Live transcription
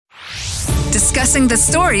Discussing the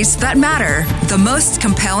stories that matter. The most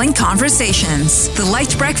compelling conversations. The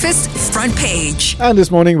Light Breakfast Front Page. And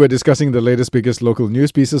this morning we're discussing the latest biggest local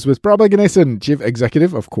news pieces with Prabha Ganesan, Chief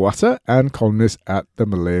Executive of Kuasa and columnist at the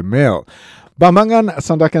Malay Mail. Bambangan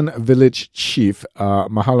Sandakan Village Chief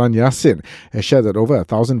Mahalan Yassin has shared that over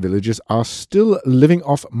 1,000 villagers are still living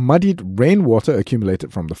off muddied rainwater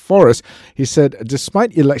accumulated from the forest. He said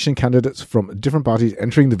despite election candidates from different parties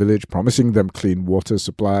entering the village promising them clean water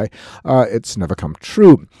supply, it's never come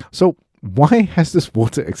true. So why has this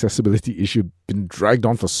water accessibility issue been dragged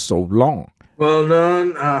on for so long? Well,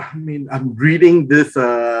 no, I'm reading this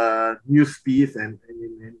news piece and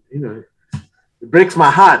it breaks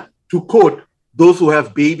my heart. To quote, those who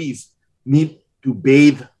have babies need to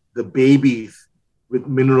bathe the babies with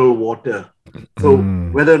mineral water. So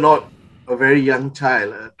whether or not a very young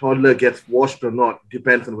child, a toddler, gets washed or not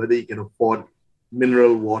depends on whether he can afford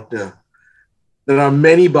mineral water. There are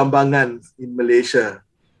many Bambangans in Malaysia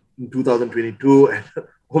in 2022 and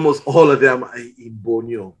almost all of them are in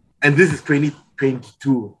Borneo. And this is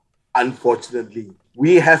 2022, unfortunately.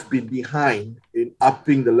 We have been behind in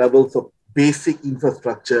upping the levels of basic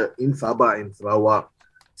infrastructure in Sabah and Sarawak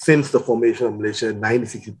since the formation of Malaysia in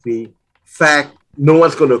 1963. Fact, no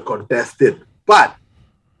one's going to contest it. But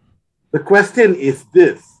the question is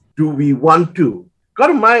this: do we want to? Got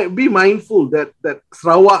to be mindful that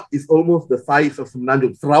Sarawak is almost the size of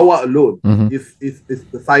Semenanjung. Sarawak alone is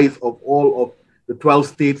the size of all of the 12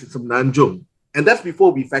 states in Semenanjung. And that's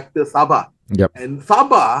before we factor Sabah. Yep. And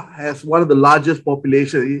Sabah has one of the largest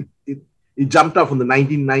populations. It jumped up from the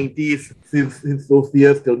 1990s since those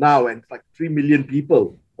years till now, and it's like 3 million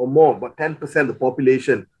people or more, but 10% of the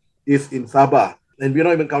population is in Sabah. And we're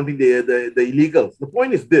not even counting the illegals. The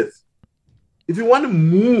point is this: if you want to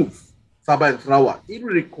move Sabah and Sarawak, it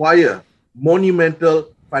will require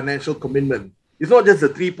monumental financial commitment. It's not just the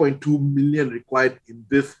 3.2 million required in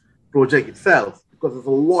this project itself, because there's a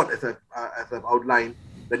lot, as I've outlined,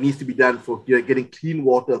 that needs to be done for getting clean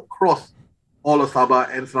water across all of Sabah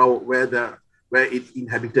and Sarawak where it's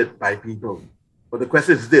inhabited by people. But the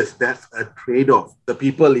question is this: that's a trade-off. The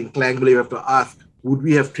people in Klang Malay have to ask, would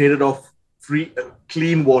we have traded off free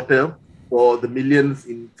clean water for the millions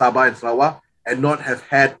in Sabah and Sarawak and not have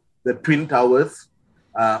had the Twin Towers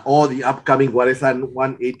or the upcoming Warisan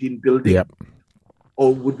 118 building? Yep.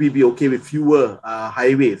 Or would we be okay with fewer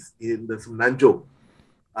highways in the Semenanjung?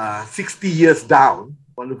 60 years down,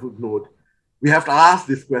 wonderful note, we have to ask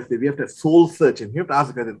this question. We have to soul search, and we have to ask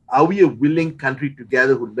the question: are we a willing country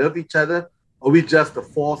together who love each other, or are we just a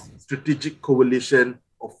forced strategic coalition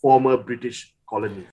of former British colonies?